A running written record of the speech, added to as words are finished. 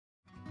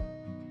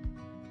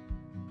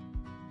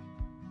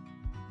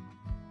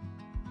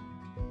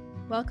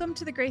Welcome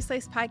to the Grace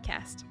Lace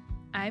Podcast.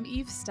 I'm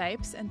Eve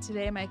Stipes, and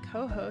today my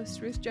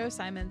co-host Ruth Jo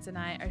Simons and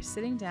I are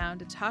sitting down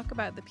to talk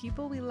about the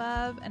people we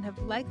love and have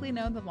likely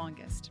known the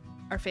longest,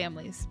 our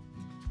families.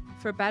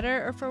 For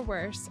better or for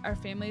worse, our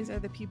families are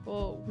the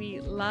people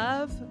we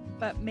love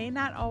but may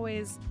not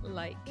always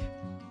like,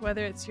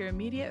 whether it's your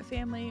immediate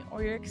family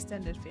or your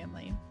extended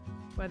family,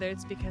 whether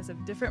it's because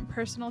of different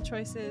personal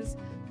choices,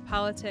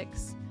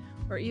 politics,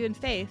 or even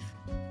faith.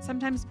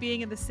 Sometimes being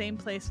in the same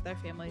place with our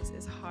families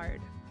is hard.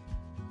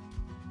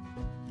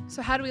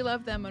 So how do we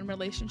love them when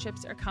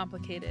relationships are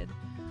complicated?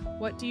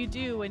 What do you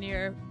do when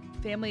your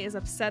family is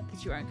upset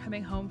that you aren't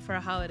coming home for a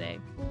holiday?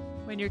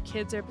 When your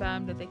kids are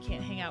bummed that they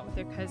can't hang out with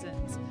their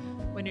cousins?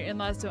 When your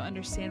in-laws don't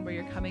understand where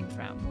you're coming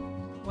from?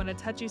 When a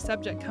touchy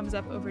subject comes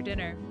up over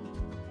dinner?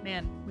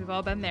 Man, we've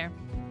all been there.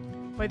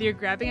 Whether you're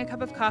grabbing a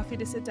cup of coffee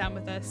to sit down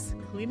with us,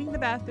 cleaning the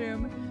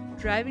bathroom,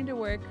 driving to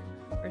work,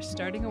 or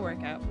starting a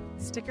workout,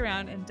 stick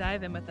around and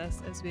dive in with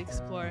us as we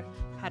explore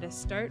how to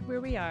start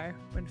where we are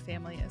when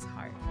family is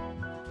hard.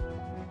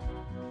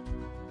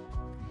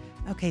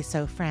 Okay,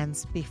 so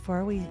friends,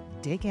 before we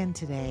dig in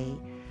today,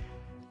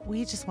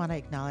 we just want to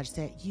acknowledge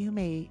that you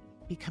may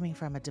be coming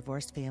from a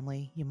divorced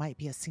family. You might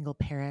be a single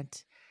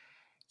parent.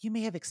 You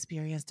may have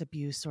experienced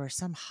abuse or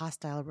some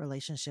hostile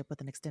relationship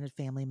with an extended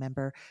family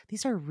member.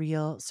 These are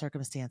real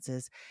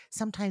circumstances.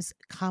 Sometimes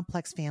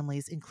complex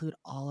families include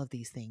all of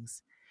these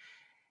things.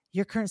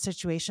 Your current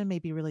situation may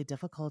be really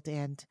difficult,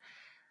 and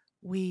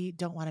we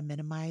don't want to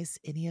minimize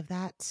any of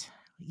that.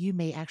 You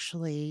may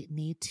actually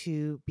need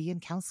to be in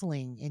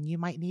counseling, and you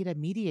might need a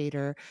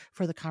mediator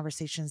for the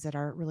conversations that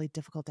are really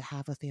difficult to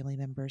have with family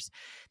members.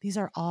 These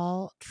are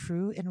all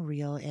true and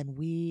real, and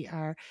we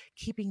are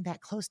keeping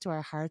that close to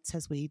our hearts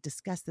as we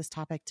discuss this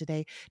topic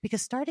today,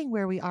 because starting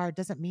where we are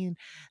doesn't mean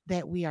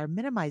that we are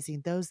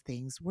minimizing those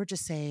things. We're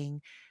just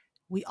saying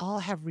we all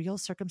have real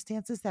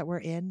circumstances that we're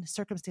in,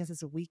 circumstances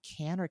that we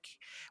can or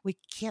we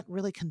can't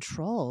really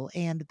control,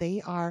 and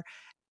they are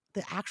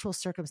the actual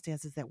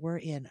circumstances that we're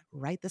in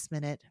right this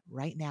minute,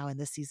 right now in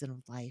this season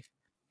of life.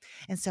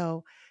 And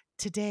so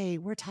today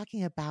we're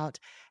talking about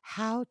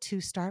how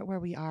to start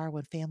where we are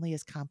when family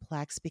is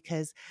complex,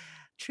 because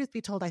truth be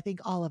told, I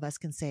think all of us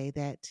can say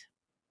that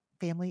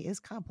family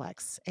is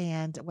complex.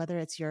 And whether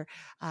it's your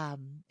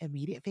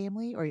immediate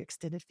family or your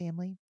extended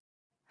family,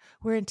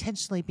 we're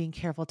intentionally being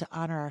careful to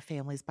honor our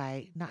families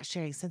by not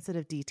sharing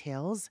sensitive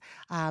details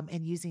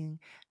and using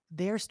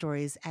their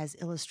stories as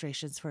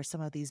illustrations for some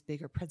of these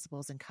bigger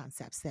principles and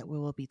concepts that we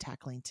will be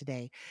tackling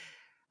today.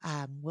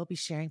 We'll be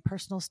sharing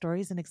personal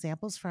stories and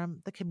examples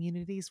from the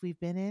communities we've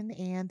been in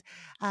and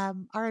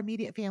our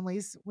immediate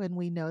families when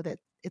we know that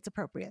it's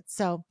appropriate.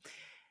 So,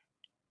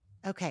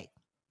 okay,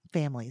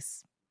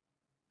 families.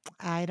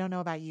 I don't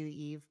know about you,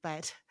 Eve,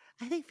 but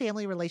I think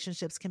family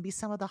relationships can be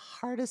some of the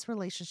hardest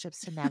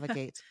relationships to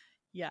navigate.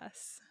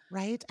 Yes.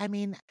 Right? I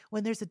mean,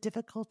 when there's a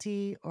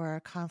difficulty or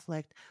a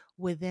conflict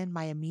within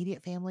my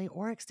immediate family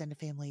or extended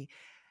family,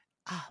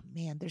 oh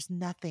man, there's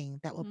nothing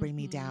that will bring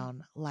me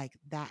down like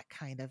that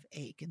kind of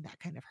ache and that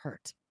kind of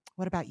hurt.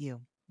 What about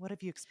you? What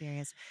have you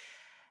experienced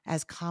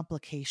as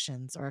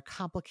complications or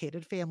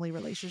complicated family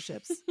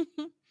relationships?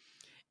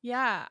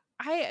 Yeah,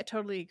 I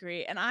totally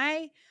agree. And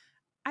I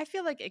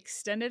feel like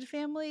extended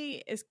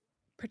family is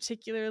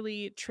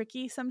particularly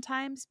tricky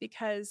sometimes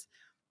because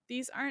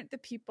these aren't the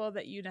people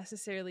that you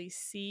necessarily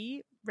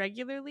see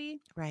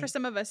regularly. For Right.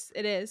 some of us,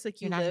 it is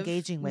like you You're not live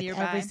engaging with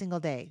nearby. every single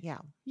day. Yeah.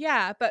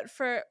 Yeah, but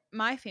for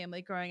my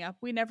family growing up,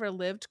 we never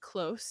lived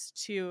close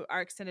to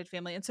our extended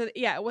family. And so,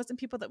 yeah, it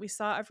wasn't people that we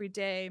saw every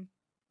day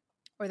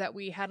or that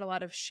we had a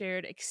lot of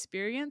shared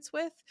experience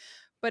with,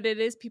 but it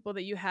is people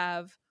that you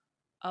have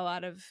a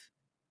lot of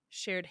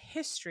shared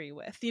history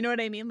with. You know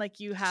what I mean? Like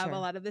you have Sure. a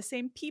lot of the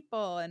same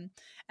people and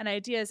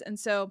ideas. And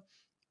so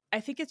I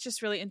think it's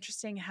just really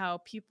interesting how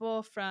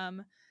people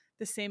from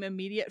the same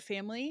immediate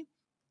family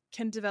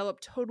can develop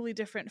totally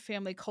different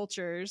family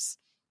cultures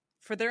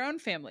for their own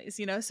families,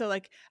 you know? So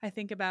like I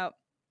think about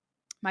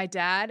my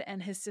dad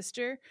and his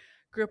sister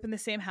grew up in the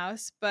same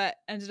house, but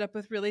ended up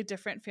with really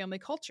different family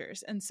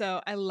cultures. And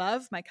so I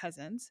love my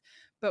cousins,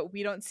 but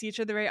we don't see each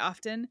other very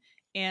often.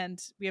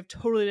 And we have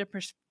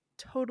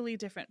totally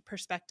different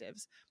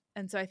perspectives.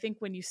 And so I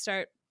think when you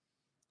start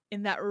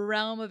in that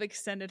realm of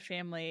extended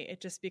family, it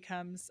just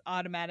becomes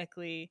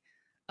automatically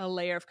a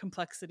layer of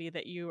complexity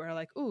that you are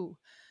like, ooh,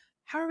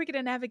 how are we going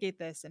to navigate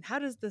this? And how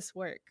does this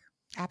work?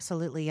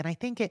 Absolutely. And I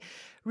think it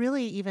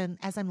really, even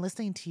as I'm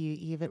listening to you,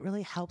 Eve, it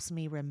really helps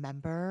me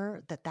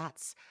remember that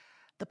that's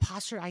the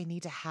posture I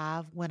need to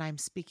have when I'm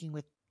speaking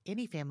with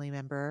any family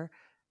member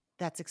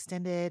that's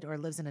extended or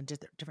lives in a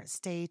different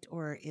state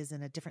or is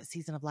in a different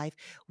season of life.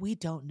 We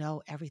don't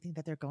know everything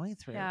that they're going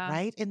through, Yeah.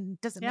 right? And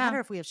it doesn't Yeah.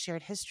 matter if we have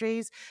shared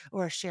histories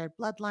or shared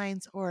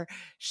bloodlines or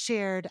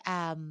shared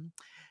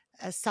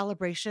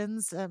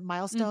celebrations,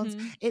 milestones.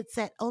 It's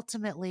that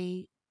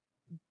ultimately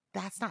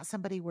that's not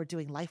somebody we're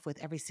doing life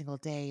with every single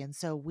day. And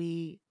so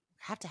we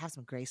have to have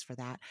some grace for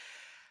that.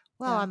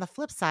 Well, on the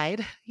flip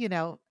side,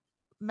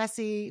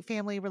 messy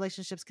family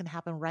relationships can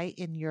happen right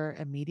in your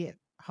immediate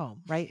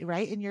home, right?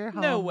 Right in your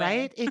No home,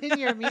 way. right? In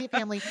your immediate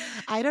family.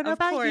 I don't know Of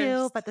about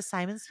you, course. but the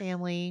Simons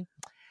family,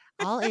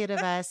 all 8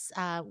 of us,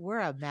 we're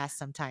a mess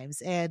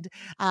sometimes. And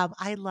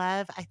I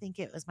think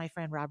it was my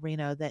friend Rob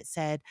Reno that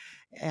said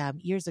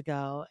years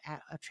ago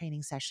at a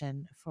training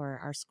session for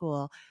our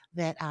school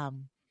that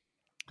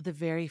the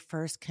very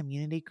first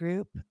community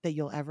group that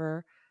you'll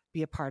ever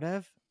be a part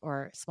of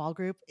or small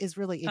group is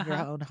really in your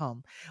Uh-huh. own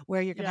home,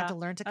 where you're going to have Yeah, to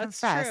learn to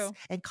that's confess true.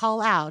 and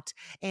call out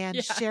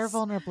and share Yes.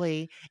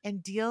 vulnerably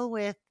and deal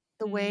with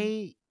the Mm,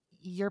 way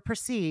you're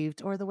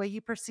perceived or the way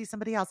you perceive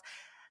somebody else.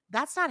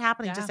 That's not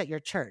happening yeah. just at your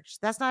church.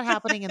 That's not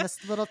happening in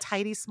this little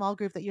tidy small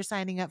group that you're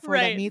signing up for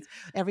that Right. meets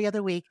every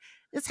other week.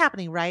 It's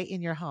happening right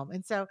in your home.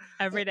 And so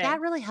Every that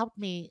day. really helped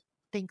me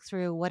think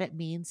through what it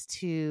means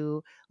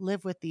to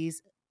live with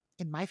these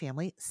in my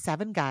family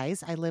 7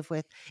 guys I live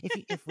with.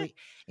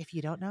 If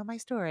you don't know my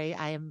story,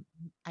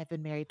 I've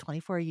been married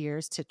 24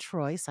 years to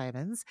Troy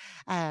Simons,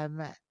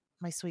 um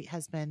my sweet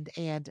husband,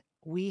 and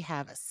we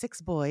have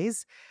 6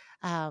 boys.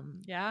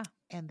 um Yeah.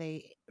 and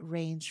they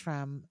range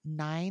from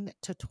 9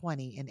 to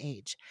 20 in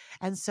age.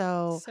 And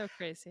so So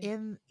crazy.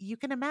 in you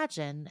can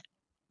imagine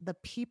the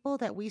people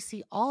that we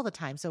see all the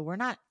time. So we're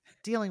not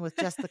dealing with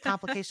just the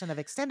complication of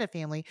extended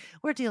family,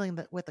 we're dealing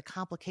with the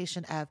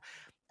complication of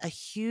a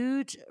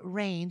huge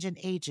range in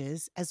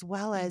ages as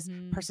well as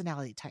Mhm.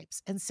 personality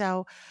types. And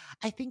so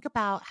I think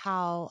about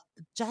how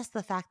just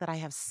the fact that I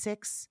have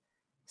 6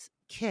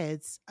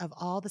 kids of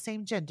all the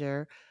same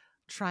gender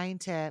trying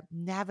to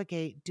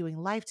navigate doing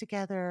life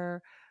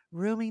together,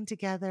 rooming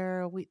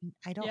together.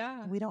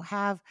 Yeah. We don't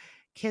have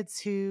kids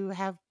who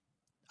have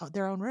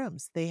their own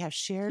rooms. They have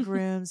shared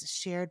rooms,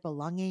 shared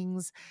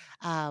belongings.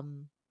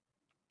 Um,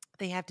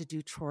 they have to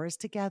do chores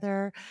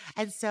together.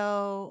 And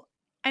so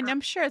And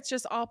I'm sure it's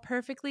just all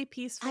perfectly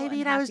peaceful I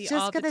and mean, I was happy just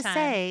all the gonna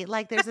time. say,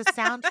 like, there's a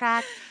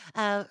soundtrack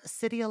of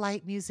City of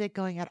Light music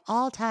going at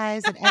all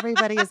times, and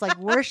everybody is like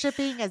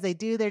worshiping as they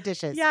do their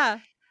dishes,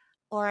 Yeah,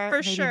 or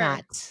for maybe sure.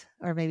 not,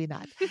 or maybe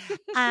not.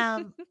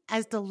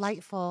 As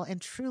delightful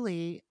and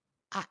truly,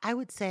 I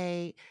would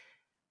say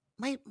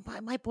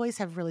my boys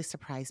have really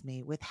surprised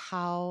me with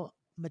how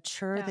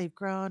mature Yeah. they've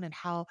grown and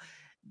how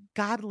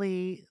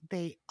godly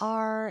they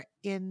are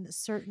in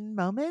certain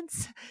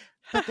moments.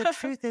 But the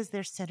truth is,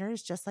 they're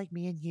sinners just like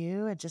me and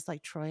you, and just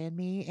like Troy and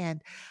me.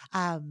 And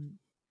um,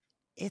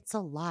 it's a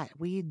lot.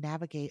 We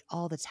navigate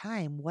all the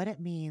time what it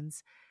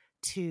means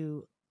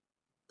to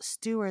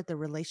steward the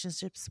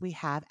relationships we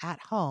have at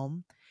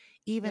home,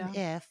 even Yeah.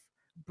 if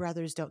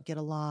brothers don't get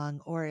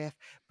along, or if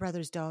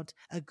brothers don't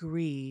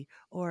agree,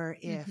 or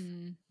if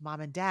Mhm. mom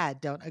and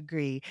dad don't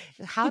agree.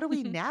 How do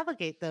we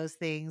navigate those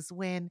things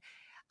when,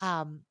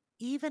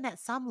 even at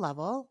some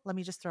level, let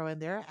me just throw in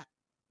there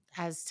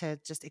as to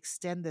just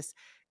extend this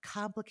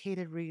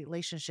complicated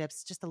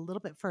relationships just a little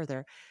bit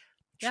further.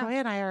 Yeah. Troy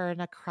and I are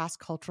in a cross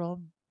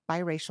cultural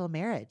biracial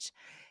marriage.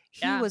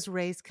 He Yeah. was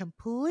raised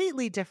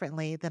completely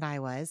differently than I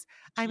was.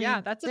 I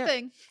Yeah, mean, that's a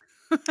thing.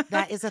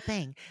 that is a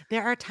thing.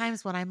 There are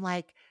times when I'm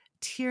like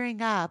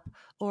tearing up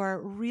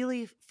or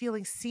really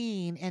feeling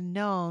seen and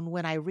known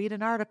when I read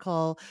an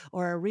article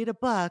or read a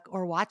book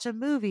or watch a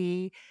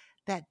movie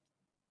that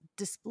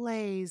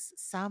displays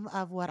some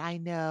of what I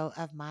know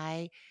of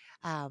my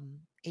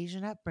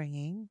Asian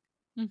upbringing,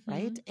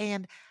 right? Mhm.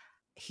 And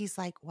he's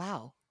like,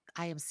 wow,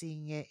 I am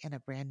seeing it in a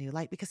brand new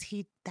light because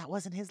that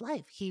wasn't his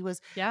life. He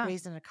was Yeah.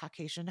 raised in a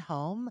Caucasian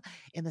home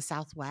in the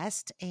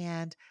Southwest,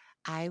 and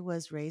I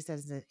was raised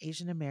as an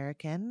Asian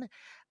American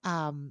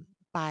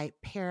by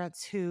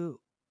parents who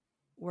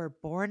were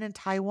born in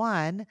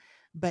Taiwan,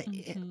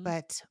 Mhm.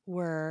 but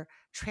were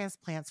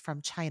transplants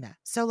from China.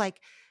 So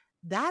like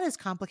that is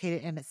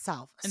complicated in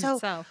itself. In So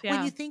itself,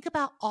 when yeah. you think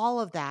about all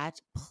of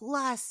that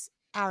plus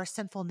our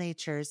sinful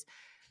natures,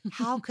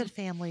 how could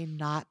family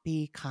not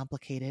be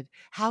complicated?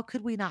 How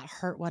could we not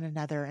hurt one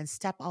another and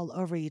step all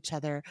over each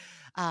other?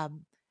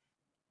 Um,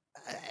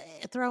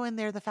 Throw in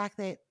there the fact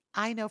that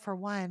I know for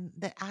one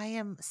that I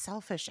am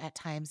selfish at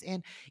times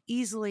and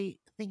easily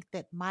think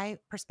that my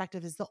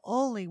perspective is the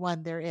only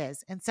one there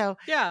is. And so,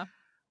 Yeah.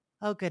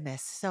 oh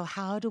goodness. So,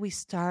 how do we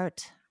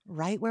start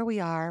right where we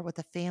are with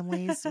the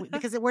families?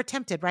 Because we're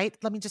tempted, right?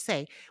 Let me just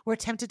say, we're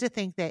tempted to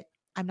think that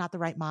I'm not the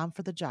right mom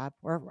for the job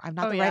or I'm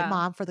not Oh, the right yeah.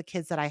 mom for the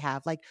kids that I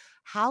have. Like,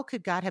 how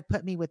could God have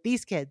put me with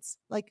these kids?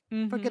 Like,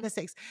 for Mhm. goodness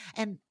sakes.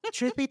 And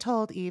truth be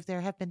told, Eve,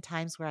 there have been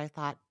times where I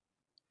thought,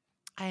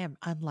 I am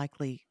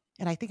unlikely.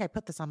 And I think I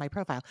put this on my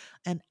profile,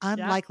 an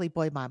Yeah. unlikely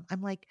boy mom.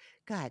 I'm like,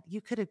 God,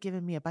 you could have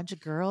given me a bunch of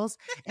girls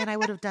and I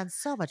would have done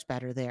so much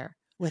better there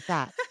with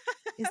that.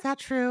 Is that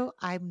true?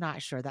 I'm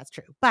not sure that's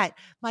true. But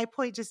my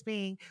point just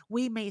being,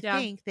 we may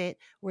Yeah. think that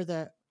we're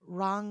the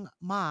wrong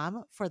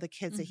mom for the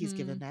kids that he's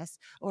given Mhm. us,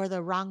 or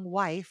the wrong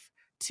wife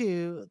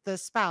to the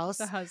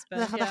The spouse,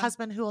 husband, the yeah.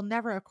 husband who will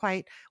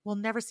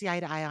never see eye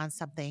to eye on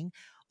something.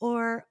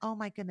 Or, oh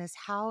my goodness,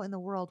 how in the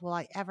world will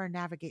I ever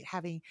navigate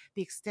having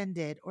the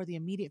extended or the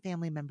immediate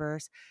family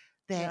members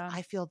that Yeah.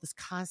 I feel this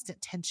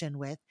constant tension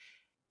with?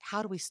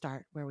 How do we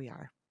start where we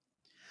are?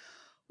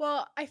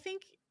 Well, I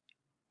think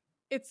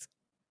it's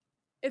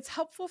it's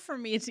helpful for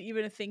me to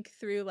even think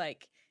through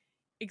like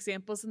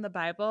examples in the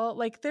Bible.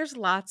 Like there's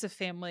lots of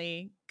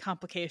family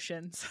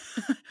complications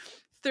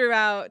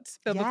throughout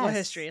biblical Yes.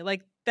 history,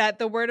 like that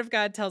the word of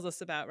God tells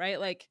us about, right?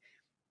 Like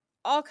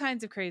all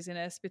kinds of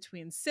craziness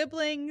between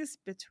siblings,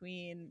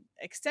 between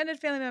extended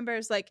family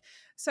members. Like,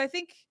 so I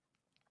think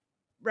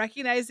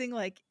recognizing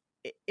like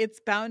it's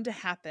bound to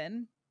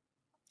happen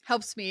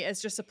helps me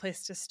as just a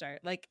place to start.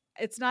 Like,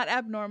 it's not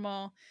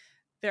abnormal.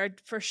 There are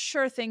for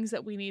sure things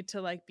that we need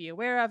to like be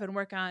aware of and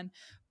work on,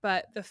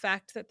 but the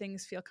fact that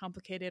things feel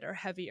complicated or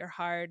heavy or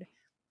hard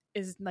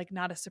is like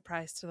not a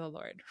surprise to the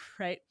Lord,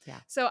 right? Yeah.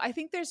 So I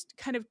think there's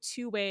kind of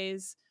two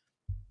ways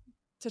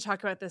to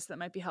talk about this that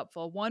might be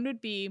helpful. One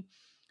would be,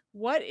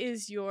 what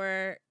is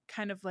your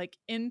kind of like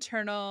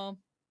internal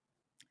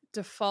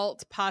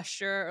default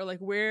posture, or like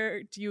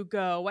where do you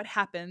go? What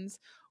happens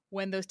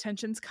when those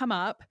tensions come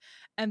up?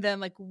 And then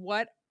like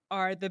what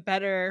are the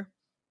better,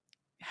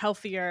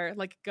 healthier,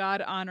 like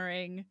God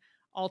honoring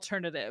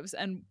alternatives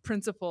and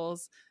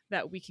principles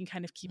that we can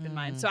kind of keep in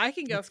mind? So I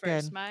can go That's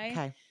first. good.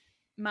 Okay.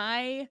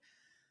 My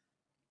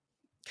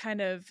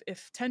kind of,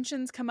 if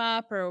tensions come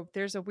up or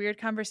there's a weird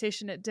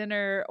conversation at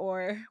dinner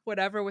or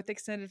whatever with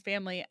extended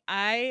family,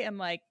 I am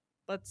like,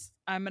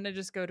 I'm going to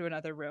just go to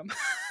another room.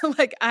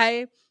 Like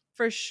I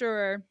for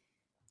sure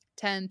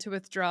tend to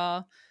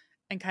withdraw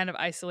and kind of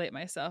isolate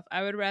myself.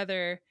 I would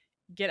rather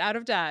get out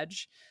of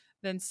Dodge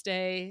than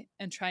stay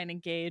and try and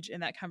engage in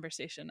that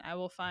conversation. I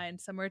will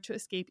find somewhere to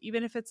escape,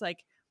 even if it's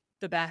like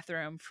the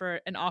bathroom for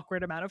an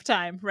awkward amount of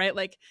time, right?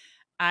 Like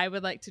I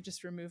would like to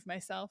just remove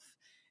myself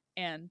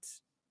and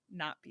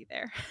not be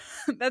there.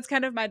 That's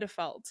kind of my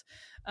default.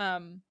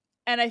 And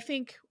I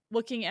think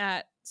looking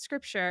at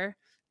scripture,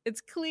 it's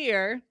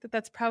clear that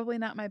that's probably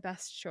not my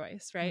best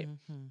choice, right?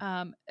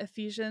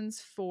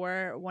 Ephesians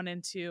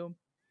 4:1-2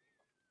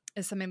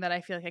 is something that I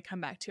feel like I come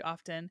back to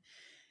often,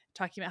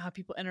 talking about how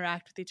people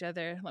interact with each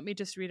other. Let me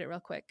just read it real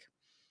quick.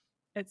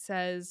 It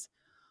says,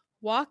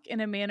 "Walk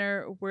in a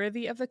manner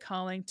worthy of the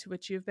calling to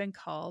which you've been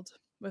called,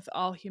 with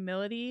all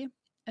humility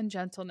and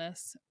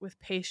gentleness, with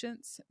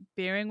patience,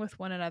 bearing with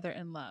one another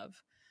in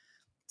love."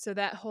 So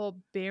that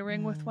whole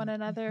bearing with one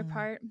another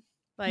part,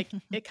 like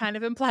it kind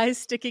of implies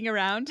sticking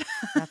around.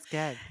 That's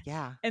good.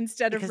 Yeah.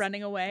 Instead of Because,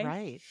 running away.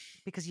 right.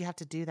 Because you have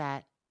to do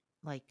that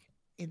like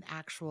in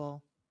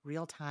actual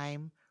real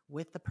time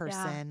with the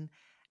person,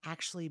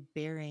 actually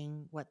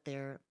bearing what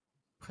they're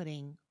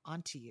putting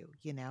onto you,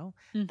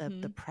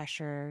 the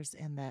pressures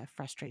and the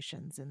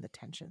frustrations and the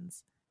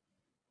tensions.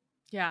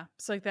 Yeah.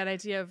 So like that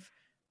idea of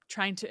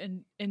trying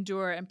to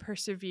endure and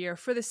persevere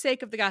for the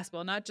sake of the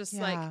gospel, not just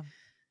like,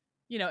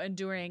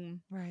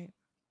 enduring right.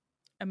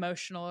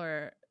 emotional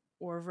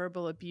or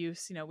verbal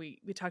abuse. We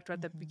talked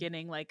about at the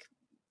beginning, like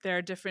there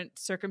are different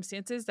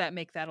circumstances that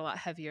make that a lot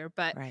heavier,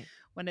 but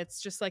when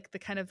it's just like the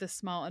kind of the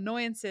small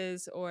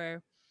annoyances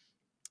or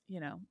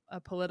a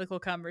political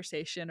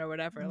conversation or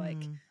whatever,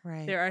 like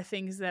there are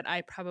things that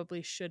I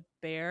probably should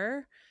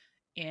bear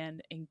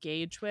and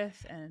engage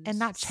with and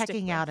not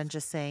checking out and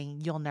just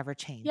saying you'll never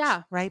change.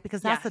 Yeah. Right.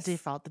 Because that's the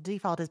default. The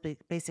default is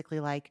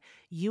basically like,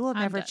 you will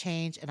never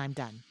change and I'm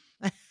done.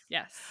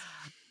 Yes.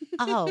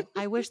 Oh,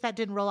 I wish that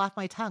didn't roll off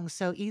my tongue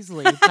so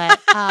easily.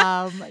 But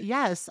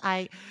yes,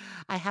 I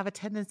have a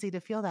tendency to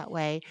feel that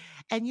way.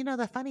 And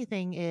the funny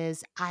thing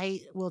is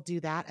I will do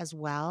that as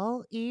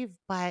well, Eve.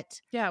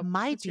 But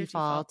my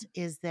default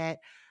is that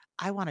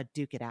I want to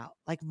duke it out.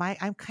 Like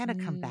I'm kind of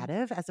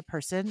combative as a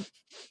person.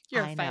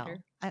 You're I a fighter.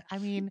 know. I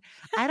mean,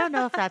 I don't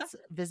know if that's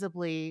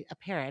visibly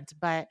apparent,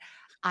 but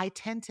I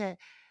tend to.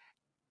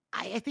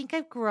 I think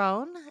I've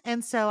grown,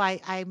 and so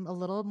I'm a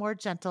little more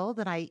gentle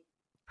than I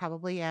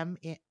probably am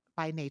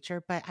by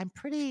nature, but I'm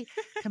pretty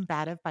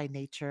combative by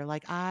nature.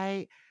 Like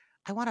I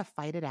want to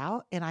fight it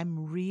out, and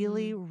I'm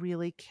really,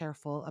 really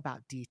careful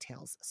about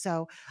details.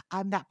 So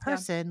I'm that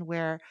person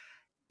where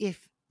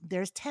if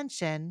there's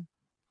tension,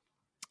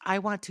 I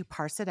want to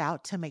parse it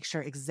out to make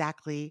sure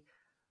exactly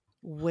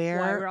why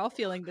we're all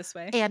feeling this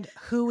way and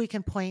who we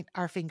can point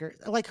our finger,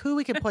 like who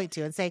we can point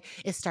to and say,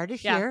 it started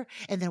here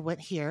and then went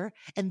here.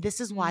 And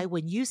this is why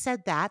when you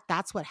said that,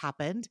 that's what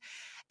happened.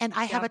 And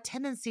I have a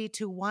tendency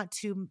to want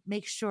to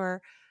make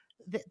sure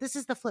that this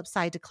is the flip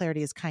side to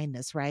clarity is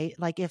kindness, right?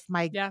 Like if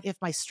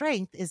my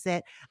strength is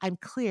that I'm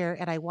clear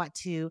and I want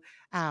to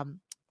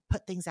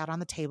put things out on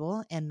the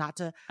table and not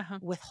to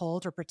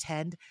withhold or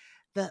pretend,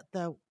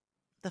 the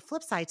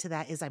flip side to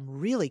that is I'm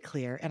really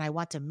clear and I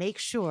want to make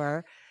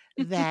sure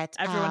that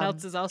everyone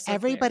else is also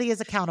everybody clear. is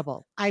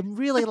accountable. I'm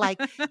really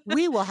like,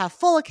 we will have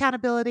full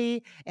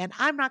accountability and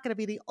I'm not going to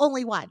be the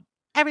only one.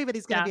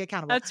 Everybody's going to be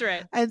accountable. That's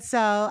right. And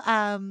so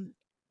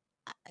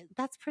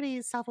that's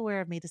pretty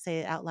self-aware of me to say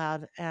it out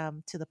loud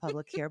to the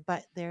public here,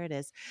 but there it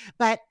is.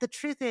 But the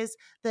truth is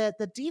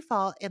the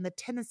default and the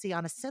tendency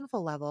on a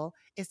sinful level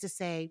is to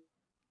say,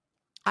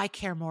 I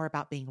care more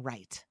about being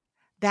right.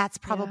 That's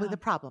probably the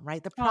problem,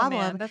 right? The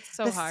problem, that's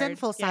so the hard.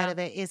 sinful side of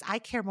it is I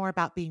care more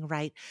about being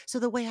right. So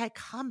the way I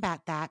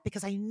combat that,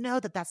 because I know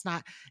that that's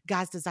not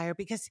God's desire,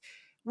 because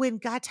when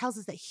God tells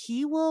us that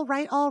he will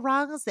right all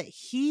wrongs, that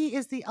he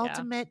is the Yeah.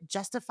 ultimate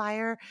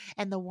justifier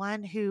and the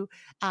one who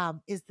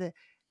is the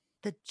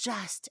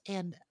just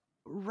and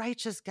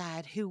righteous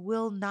God who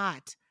will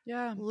not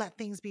Yeah. let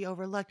things be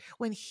overlooked.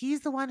 When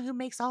he's the one who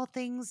makes all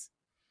things,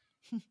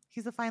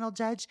 he's the final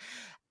judge.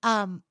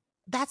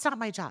 That's not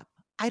my job.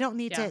 I don't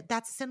need Yeah. to,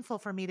 that's sinful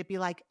for me to be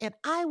like, and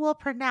I will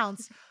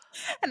pronounce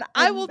And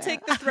I will and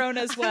take the throne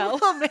as I well.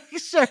 will make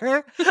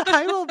sure,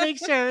 I will make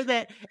sure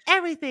that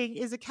everything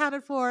is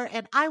accounted for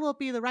and I will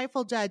be the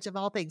rightful judge of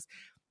all things.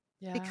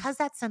 Yeah. Because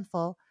that's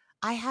sinful,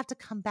 I have to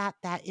combat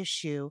that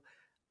issue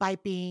by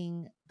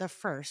being the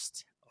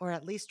first, or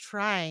at least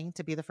trying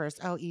to be the first.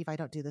 Oh, Eve, I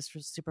don't do this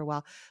super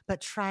well,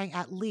 but trying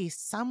at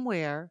least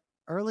somewhere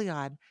early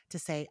on to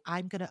say,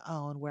 I'm going to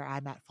own where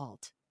I'm at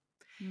fault.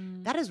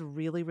 Mm. That is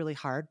really, really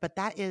hard, but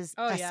that is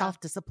Oh, a yeah.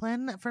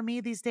 self-discipline for me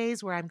these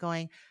days where I'm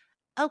going,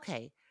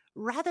 okay,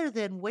 rather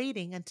than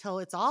waiting until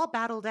it's all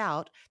battled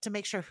out to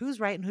make sure who's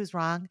right and who's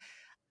wrong,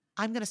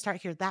 I'm going to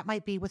start here. That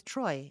might be with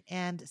Troy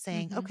and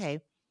saying, Mhm. okay,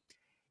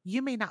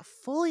 you may not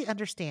fully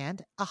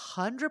understand,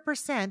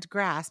 100%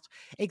 grasp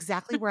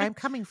exactly where I'm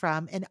coming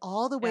from and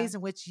all the Yeah. ways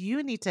in which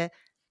you need to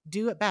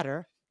do it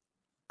better.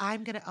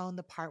 I'm going to own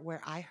the part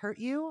where I hurt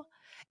you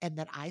and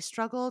that I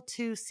struggle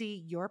to see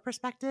your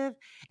perspective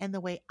and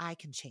the way I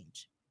can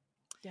change.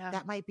 Yeah.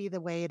 That might be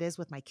the way it is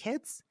with my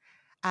kids.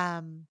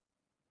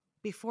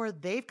 Before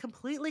they've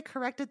completely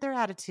corrected their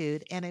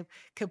attitude and have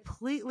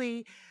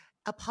completely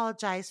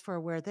apologized for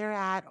where they're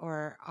at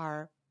or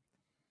are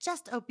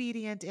just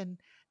obedient and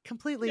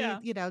completely,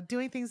 Yeah.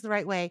 doing things the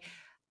right way,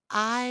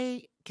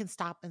 I can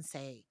stop and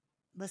say,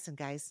 listen,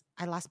 guys,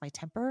 I lost my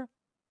temper.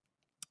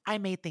 I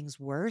made things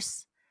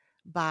worse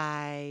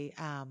by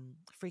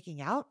freaking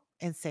out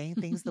and saying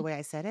things the way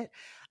I said it.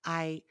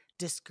 I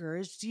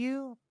discouraged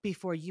you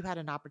before you had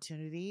an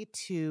opportunity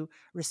to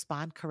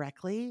respond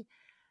correctly.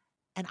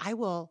 And I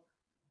will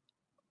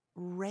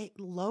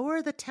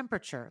lower the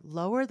temperature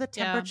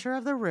Yeah.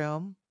 of the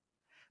room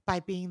by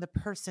being the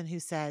person who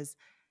says,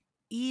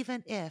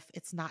 even if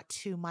it's not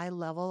to my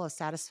level of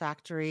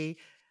satisfactory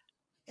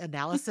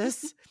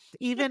analysis,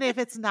 even if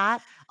it's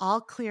not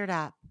all cleared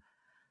up,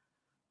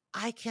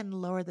 I can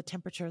lower the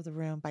temperature of the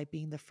room by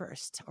being the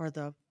first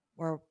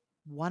or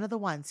one of the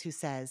ones who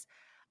says,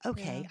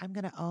 okay, Yeah. I'm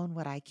going to own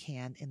what I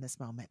can in this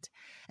moment.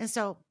 And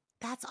so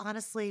that's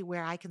honestly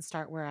where I can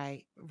start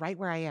right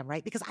where I am,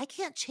 right? Because I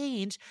can't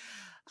change.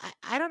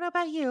 I don't know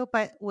about you,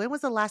 but when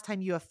was the last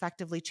time you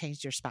effectively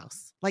changed your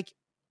spouse? Like,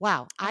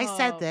 wow, I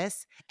said Oh,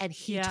 this and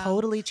he yeah.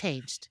 totally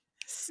changed.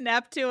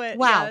 Snap to it. Yeah,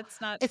 Wow.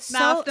 it's not It's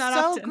not so not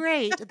often.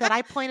 great that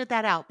I pointed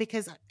that out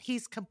because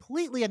he's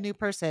completely a new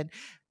person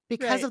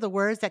because Right. of the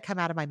words that come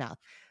out of my mouth.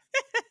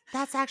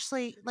 That's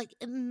actually like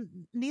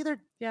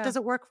neither Yeah. does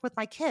it work with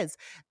my kids.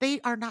 They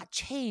are not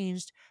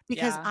changed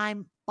because Yeah.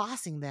 I'm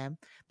bossing them.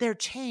 They're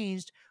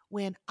changed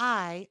when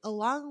I,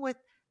 along with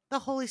the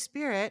Holy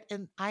Spirit,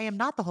 and I am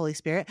not the Holy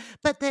Spirit,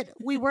 but that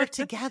we work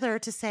together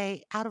to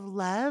say, out of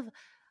love,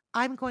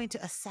 I'm going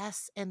to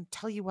assess and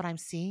tell you what I'm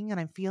seeing and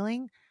I'm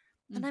feeling.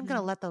 And I'm going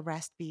to Mhm. let the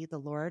rest be the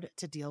Lord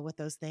to deal with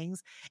those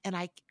things. And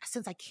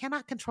since I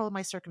cannot control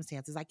my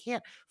circumstances, I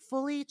can't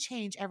fully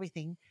change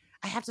everything.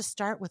 I have to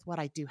start with what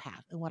I do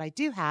have. And what I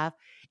do have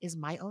is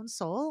my own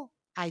soul.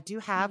 I do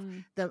have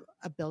Mm. the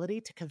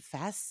ability to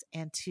confess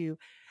and to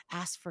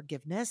ask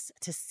forgiveness,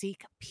 to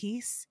seek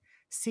peace,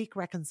 seek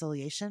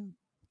reconciliation.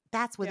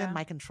 That's within Yeah.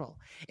 my control.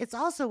 It's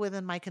also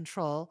within my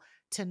control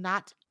to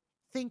not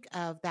think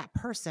of that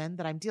person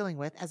that I'm dealing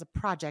with as a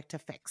project to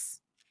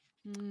fix.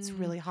 It's Mm.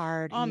 really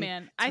hard, Oh Eve.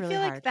 man, It's I really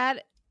feel like hard.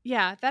 that.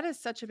 Yeah, that is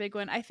such a big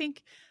one. I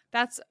think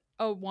that's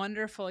a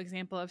wonderful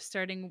example of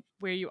starting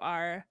where you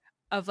are,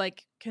 of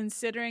like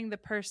considering the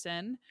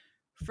person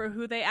for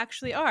who they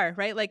actually are,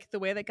 right? Like the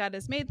way that God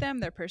has made them,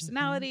 their Mhm.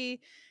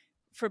 personality,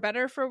 for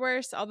better, for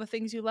worse, all the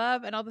things you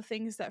love and all the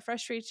things that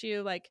frustrate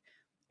you. Like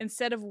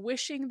instead of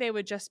wishing they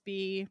would just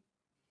be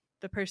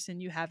the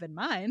person you have in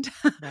mind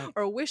Right.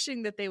 or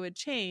wishing that they would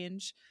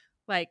change,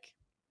 like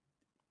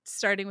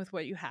starting with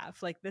what you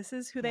have. Like this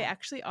is who they Yeah.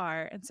 actually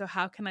are. And so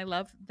how can I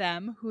love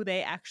them who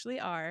they actually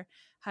are?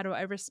 How do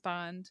I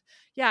respond?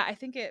 Yeah, I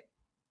think it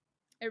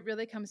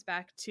really comes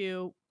back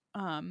to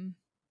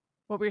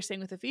what we were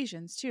saying with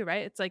Ephesians too,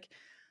 right? It's like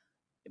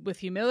with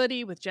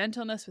humility, with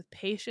gentleness, with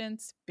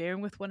patience,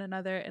 bearing with one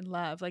another in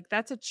love. Like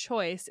that's a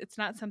choice. It's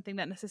not something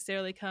that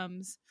necessarily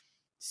comes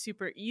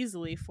super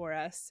easily for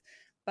us,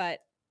 but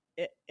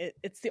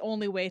it's the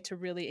only way to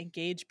really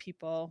engage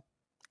people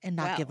And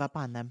not give well. up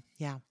on them.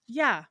 Yeah.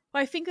 Yeah.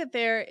 Well, I think that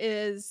there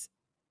is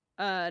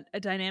a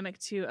dynamic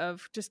too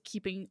of just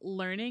keeping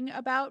learning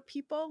about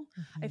people.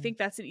 I Mhm. think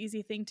that's an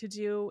easy thing to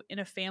do in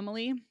a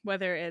family,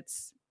 whether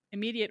it's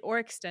immediate or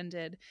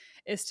extended,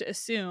 is to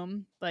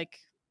assume like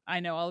I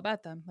know all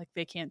about them, like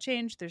they can't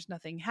change, there's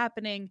nothing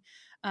happening,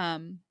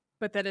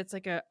 but that it's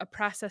like a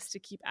process to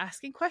keep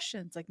asking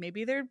questions. Like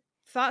maybe their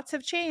thoughts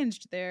have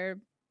changed, their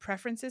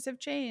preferences have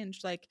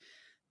changed. Like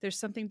there's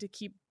something to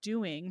keep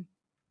doing.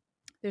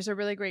 There's a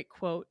really great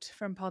quote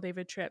from Paul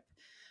David Tripp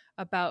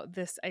about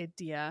this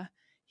idea.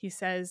 He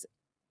says,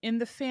 In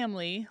the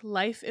family,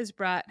 life is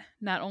brought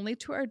not only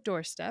to our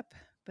doorstep,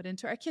 but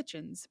into our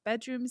kitchens,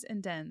 bedrooms,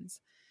 and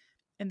dens.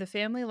 In the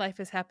family, life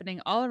is happening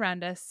all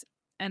around us,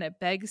 and it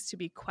begs to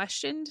be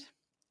questioned,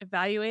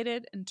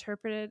 evaluated,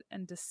 interpreted,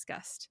 and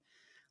discussed.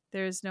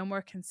 There is no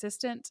more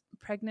consistent,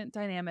 pregnant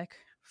dynamic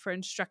for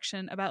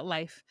instruction about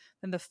life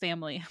than the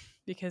family,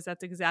 because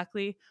that's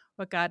exactly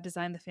what God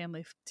designed the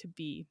family to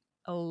be,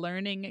 a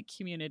learning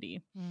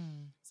community.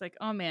 It's like,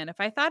 oh man, if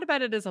I thought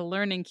about it as a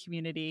learning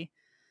community,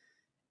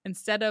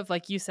 instead of,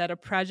 like you said, a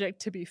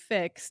project to be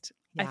fixed,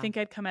 I think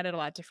I'd come at it a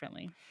lot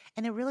differently.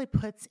 And it really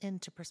puts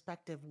into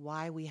perspective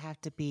why we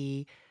have to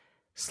be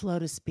slow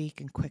to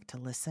speak and quick to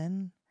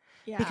listen.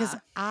 Yeah. Because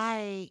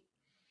I,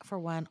 for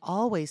one,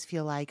 always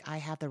feel like I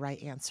have the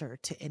right answer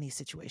to any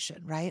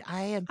situation, right?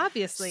 I am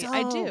Obviously,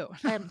 I do.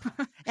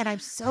 And I'm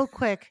so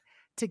quick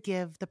to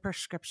give the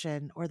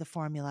prescription or the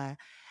formula.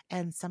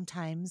 And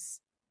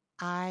sometimes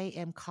I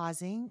am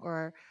causing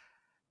or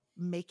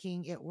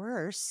making it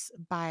worse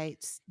by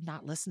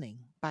not listening,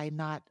 by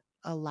not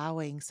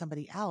allowing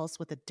somebody else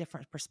with a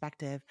different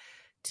perspective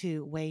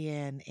to weigh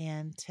in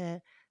and to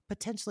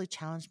potentially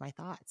challenge my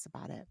thoughts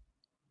about it.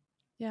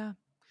 Yeah.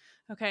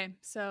 Okay.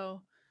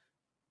 So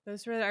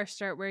those were our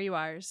start where you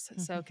are's.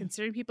 So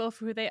considering people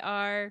for who they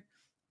are,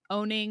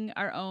 owning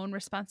our own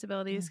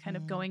responsibilities, kind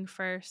of going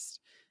first,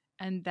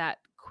 and that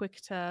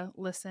quick to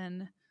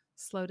listen,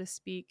 slow to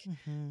speak.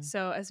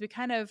 So as we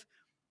kind of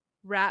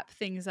wrap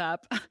things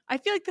up, I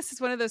feel like this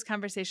is one of those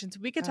conversations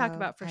we could talk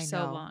about for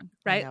so long,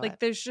 right? Like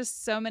there's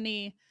just so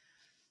many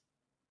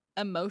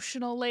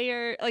emotional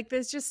layer, like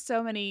there's just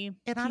so many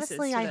and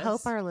honestly, I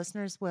hope our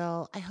listeners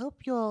will, I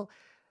hope you'll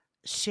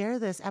share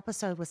this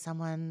episode with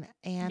someone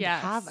and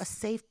have a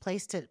safe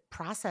place to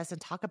process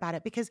and talk about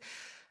it, because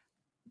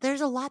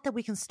there's a lot that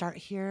we can start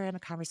here in a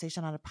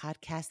conversation on a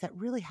podcast that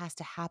really has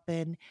to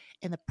happen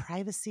in the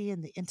privacy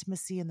and the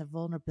intimacy and the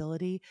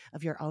vulnerability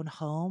of your own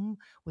home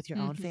with your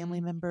own family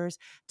members,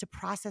 to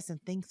process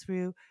and think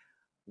through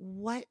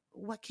what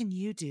can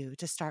you do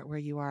to start where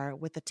you are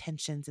with the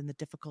tensions and the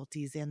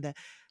difficulties and the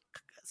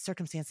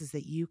circumstances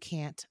that you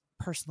can't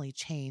personally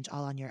change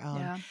all on your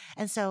own.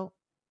 And so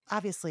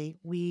obviously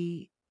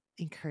we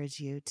encourage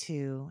you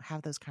to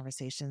have those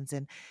conversations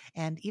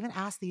and even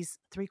ask these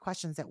 3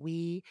 questions that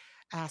we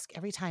ask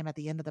every time at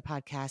the end of the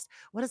podcast.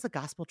 What is the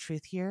gospel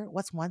truth here?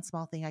 What's one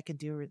small thing I can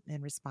do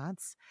in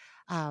response?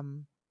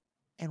 And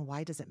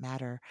why does it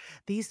matter?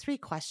 These 3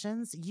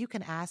 questions you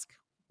can ask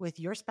with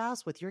your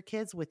spouse, with your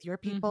kids, with your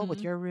people,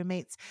 with your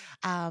roommates.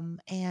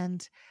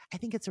 And I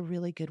think it's a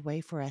really good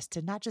way for us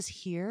to not just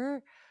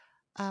hear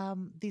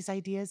these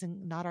ideas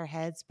and nod our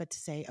heads, but to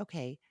say,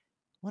 okay,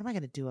 what am I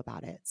going to do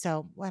about it?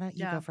 So why don't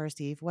you go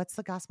first, Eve? What's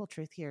the gospel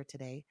truth here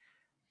today?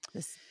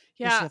 This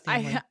issue of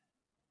family.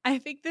 I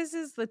think this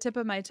is the tip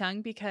of my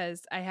tongue,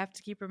 because I have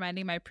to keep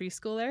reminding my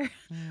preschooler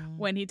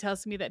when he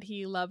tells me that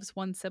he loves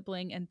one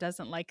sibling and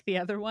doesn't like the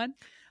other one.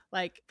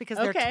 Like, because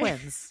they're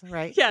twins,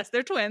 right? Yes,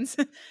 they're twins.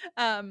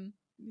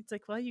 It's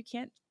like, well,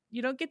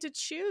 you don't get to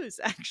choose,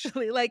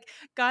 actually. Like,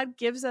 God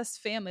gives us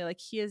family. Like,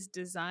 he has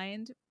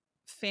designed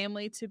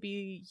family to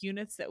be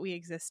units that we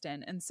exist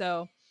in. And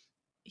so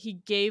he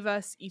gave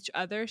us each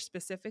other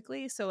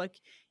specifically. So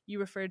like you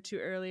referred to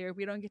earlier,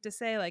 we don't get to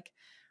say like,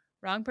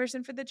 wrong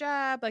person for the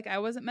job. Like, I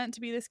wasn't meant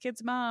to be this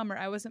kid's mom, or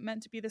I wasn't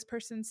meant to be this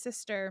person's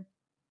sister.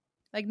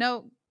 Like,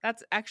 no,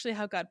 that's actually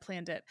how God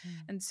planned it.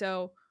 And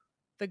so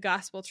the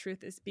gospel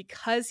truth is,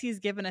 because he's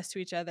given us to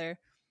each other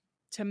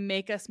to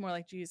make us more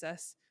like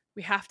Jesus,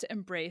 we have to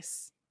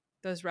embrace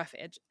those rough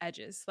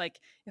edges. Like,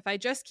 if I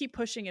just keep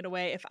pushing it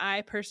away, if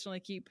I personally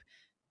keep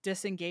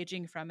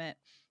disengaging from it,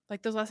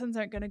 like, those lessons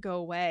aren't going to go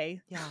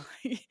away. Yeah.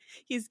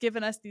 He's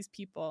given us these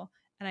people,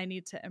 and I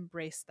need to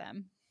embrace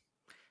them.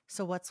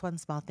 So what's one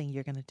small thing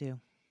you're going to do?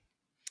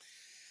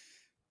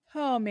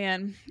 Oh,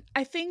 man.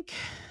 I think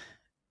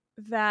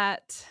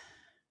that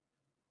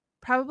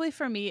probably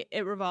for me,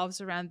 it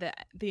revolves around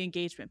the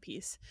engagement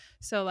piece.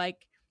 So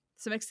like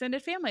some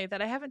extended family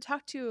that I haven't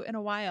talked to in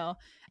a while,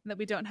 and that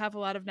we don't have a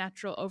lot of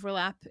natural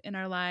overlap in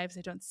our lives.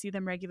 I don't see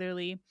them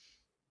regularly.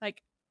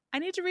 Like, I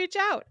need to reach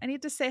out. I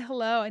need to say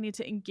hello. I need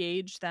to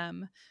engage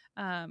them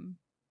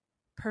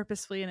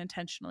purposefully and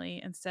intentionally,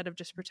 instead of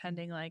just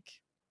pretending like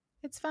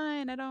it's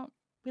fine.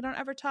 We don't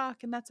ever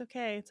talk and that's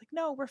okay. It's like,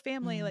 no, we're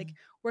family. Like,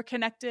 we're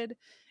connected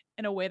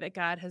in a way that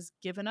God has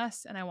given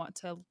us. And I want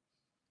to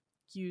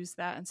use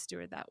that and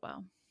steward that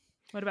well.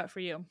 What about for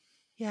you?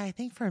 Yeah, I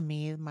think for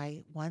me,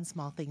 my one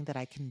small thing that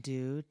I can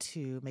do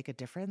to make a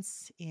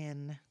difference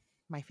in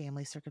my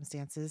family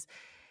circumstances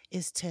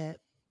is to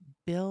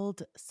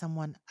build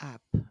someone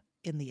up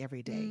in the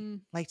everyday.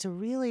 Like, to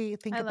really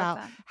think about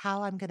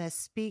how I'm going to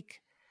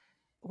speak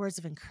words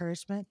of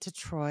encouragement to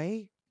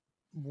Troy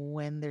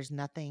when there's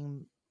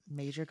nothing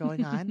major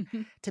going on,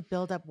 to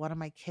build up one of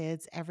my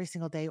kids every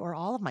single day, or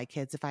all of my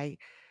kids if I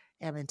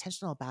am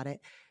intentional about it.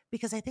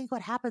 Because I think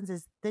what happens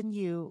is then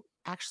you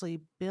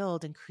actually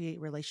build and create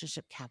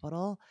relationship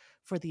capital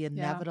for the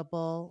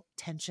inevitable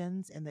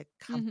tensions and the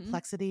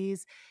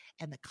complexities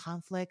and the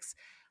conflicts.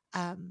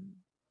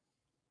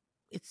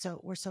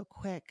 we're so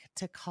quick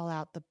to call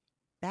out the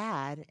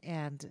bad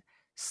and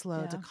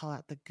slow to call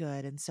out the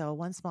good. And so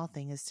one small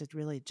thing is to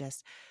really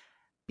just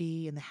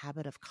be in the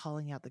habit of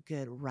calling out the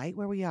good right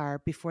where we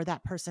are before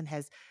that person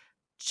has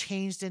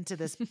changed into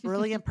this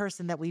brilliant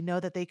person that we know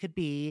that they could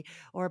be,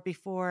 or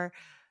before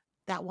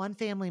that one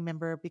family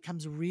member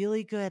becomes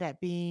really good at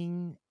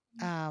being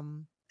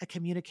a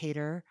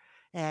communicator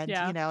and,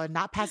 and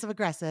not passive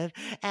aggressive.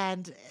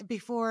 And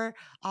before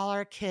all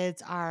our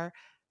kids are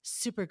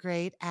super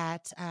great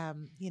at,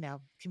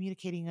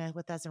 communicating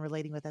with us and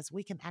relating with us,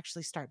 we can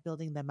actually start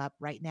building them up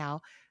right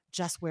now,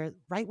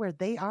 right where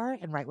they are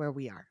and right where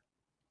we are.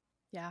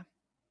 Yeah.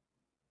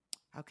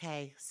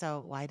 Okay.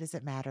 So why does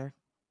it matter?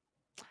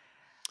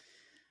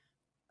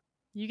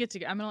 You get to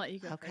go. I'm going to let you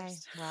go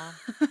first. Well,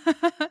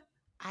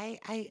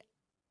 I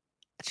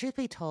truth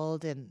be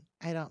told, and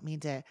I don't mean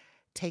to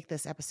take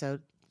this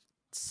episode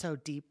so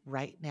deep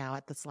right now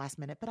at this last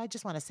minute, but I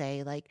just want to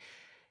say,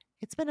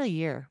 it's been a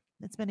year.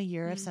 It's been a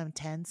year of some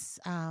tense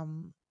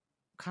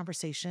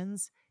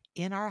conversations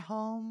in our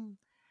home,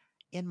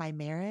 in my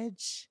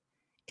marriage,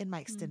 in my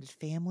extended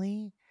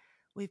family.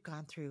 We've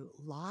gone through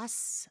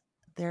loss.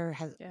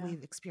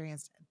 We've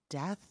experienced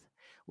death.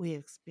 We've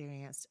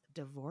experienced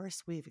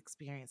divorce. We've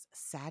experienced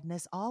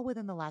sadness, all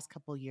within the last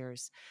couple of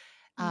years.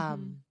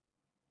 There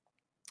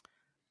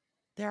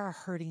are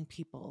hurting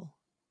people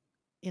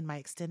in my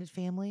extended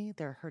family.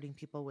 There are hurting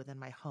people within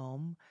my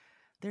home.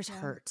 There's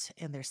hurt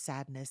and there's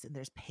sadness and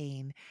there's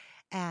pain.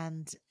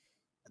 And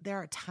there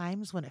are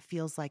times when it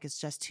feels like it's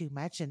just too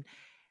much. And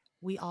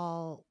we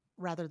all,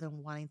 rather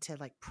than wanting to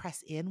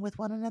press in with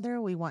one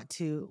another, we want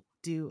to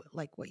do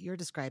like what you're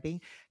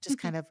describing, just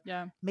kind of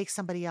make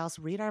somebody else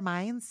read our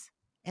minds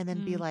and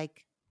then be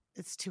like,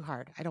 it's too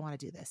hard. I don't want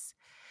to do this.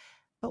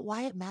 But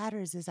why it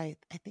matters is I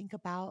think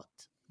about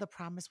the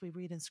promise we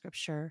read in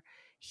scripture.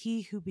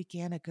 He who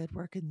began a good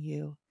work in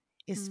you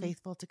is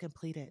faithful to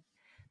complete it.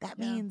 That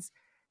means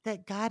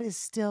that God is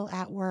still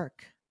at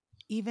work.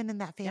 Even in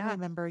that family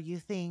member you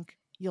think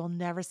you'll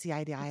never see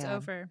eye to eye on. It's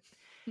over.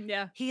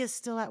 Yeah. He is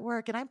still at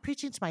work. And I'm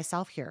preaching to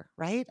myself here,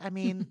 right? I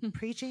mean,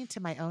 preaching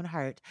to my own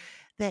heart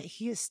that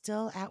he is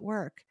still at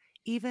work.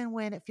 Even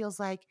when it feels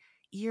like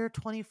year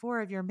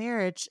 24 of your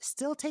marriage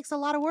still takes a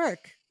lot of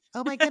work.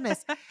 Oh my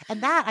goodness.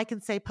 And that I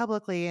can say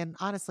publicly and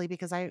honestly,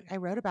 because I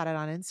wrote about it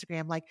on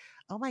Instagram,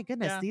 oh my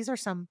goodness, these are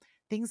some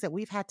things that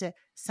we've had to,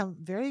 some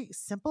very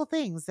simple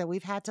things that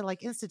we've had to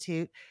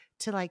institute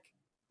to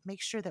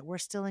make sure that we're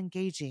still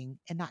engaging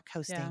and not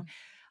coasting.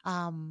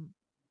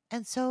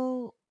 And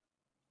so,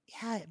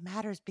 it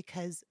matters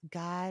because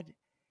God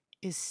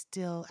is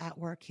still at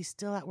work. He's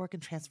still at work in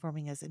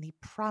transforming us, and he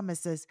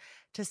promises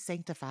to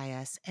sanctify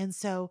us. And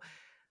so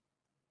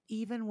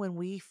even when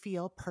we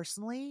feel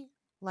personally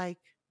like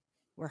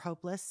we're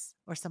hopeless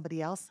or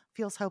somebody else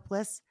feels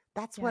hopeless,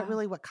 that's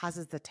what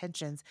causes the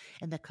tensions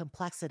and the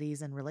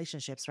complexities in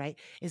relationships, right?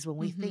 Is when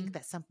we think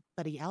that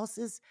somebody else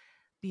is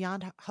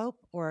beyond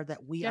hope or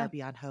that we are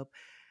beyond hope.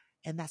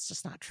 And that's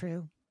just not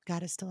true.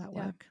 God is still at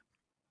work.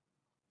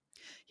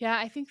 Yeah,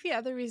 I think the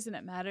other reason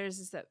it matters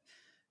is that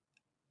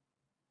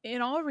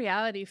in all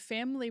reality,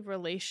 family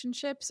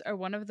relationships are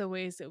one of the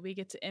ways that we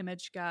get to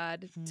image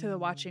God to the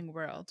watching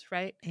world,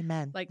 right?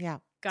 Amen.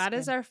 God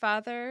is our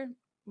Father.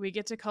 We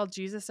get to call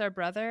Jesus our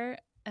brother.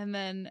 And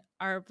then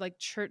our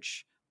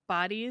church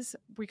bodies,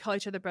 we call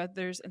each other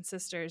brothers and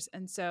sisters.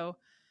 And so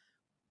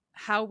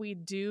how we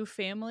do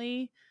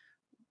family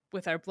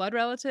with our blood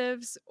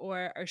relatives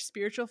or our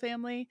spiritual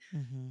family,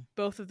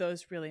 both of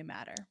those really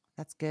matter.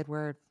 That's a good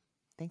word.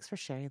 Thanks for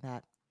sharing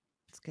that.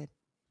 It's good.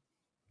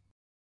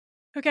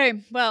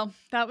 Okay, well,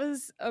 that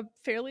was a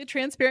fairly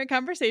transparent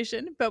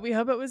conversation, but we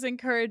hope it was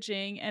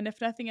encouraging. And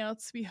if nothing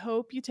else, we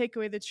hope you take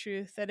away the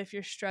truth that if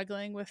you're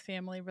struggling with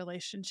family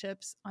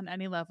relationships on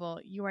any level,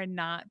 you are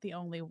not the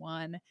only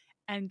one,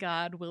 and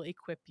God will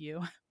equip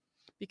you.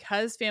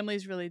 Because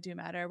families really do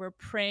matter, we're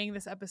praying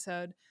this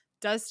episode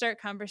does start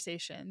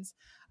conversations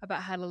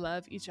about how to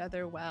love each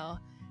other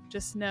well.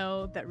 Just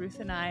know that Ruth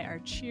and I are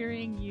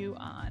cheering you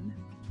on.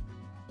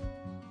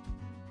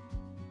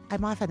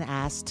 I'm often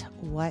asked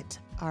what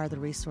are the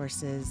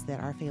resources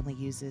that our family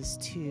uses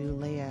to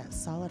lay a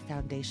solid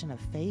foundation of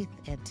faith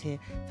and to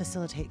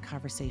facilitate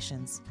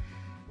conversations.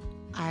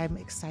 I'm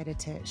excited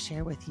to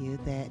share with you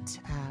that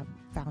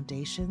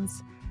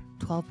Foundations,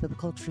 12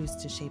 Biblical Truths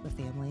to Shape a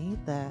Family,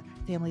 the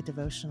family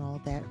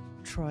devotional that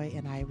Troy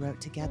and I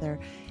wrote together,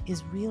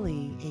 is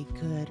really a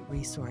good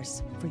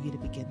resource for you to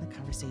begin the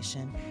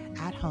conversation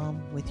at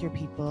home with your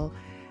people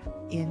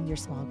in your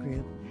small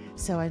group.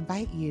 So I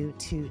invite you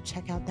to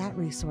check out that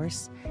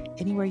resource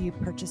anywhere you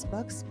purchase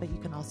books, but you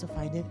can also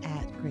find it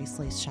at Grace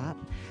Lace Shop.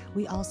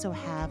 We also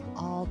have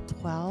all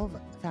 12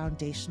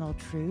 foundational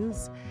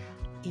truths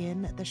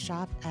in the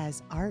shop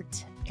as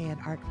art and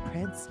art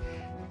prints,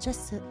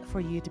 just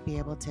for you to be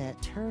able to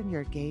turn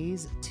your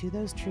gaze to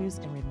those truths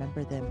and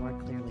remember them more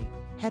clearly.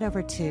 Head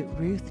over to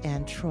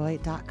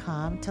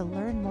ruthandtroy.com to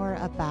learn more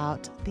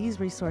about these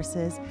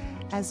resources,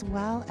 as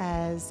well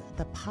as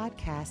the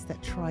podcast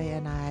that Troy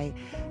and I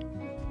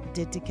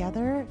did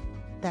together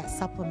that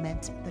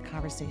supplement the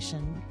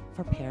conversation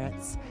for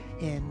parents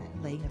in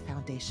laying a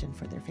foundation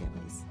for their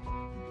families.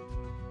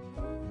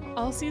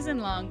 All season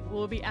long,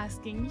 we'll be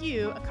asking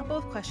you a couple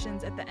of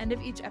questions at the end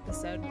of each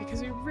episode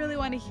because we really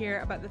want to hear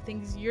about the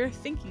things you're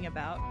thinking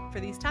about for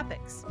these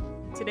topics.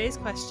 Today's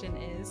question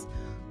is,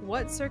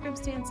 what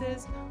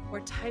circumstances or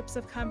types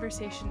of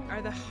conversation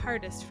are the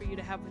hardest for you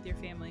to have with your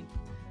family?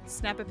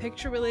 Snap a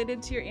picture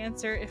related to your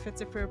answer if it's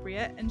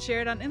appropriate and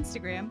share it on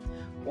Instagram,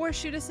 or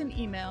shoot us an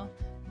email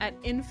at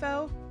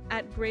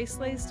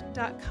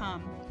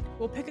info@gracelaced.com.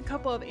 We'll pick a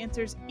couple of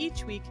answers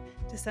each week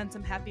to send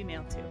some happy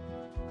mail to.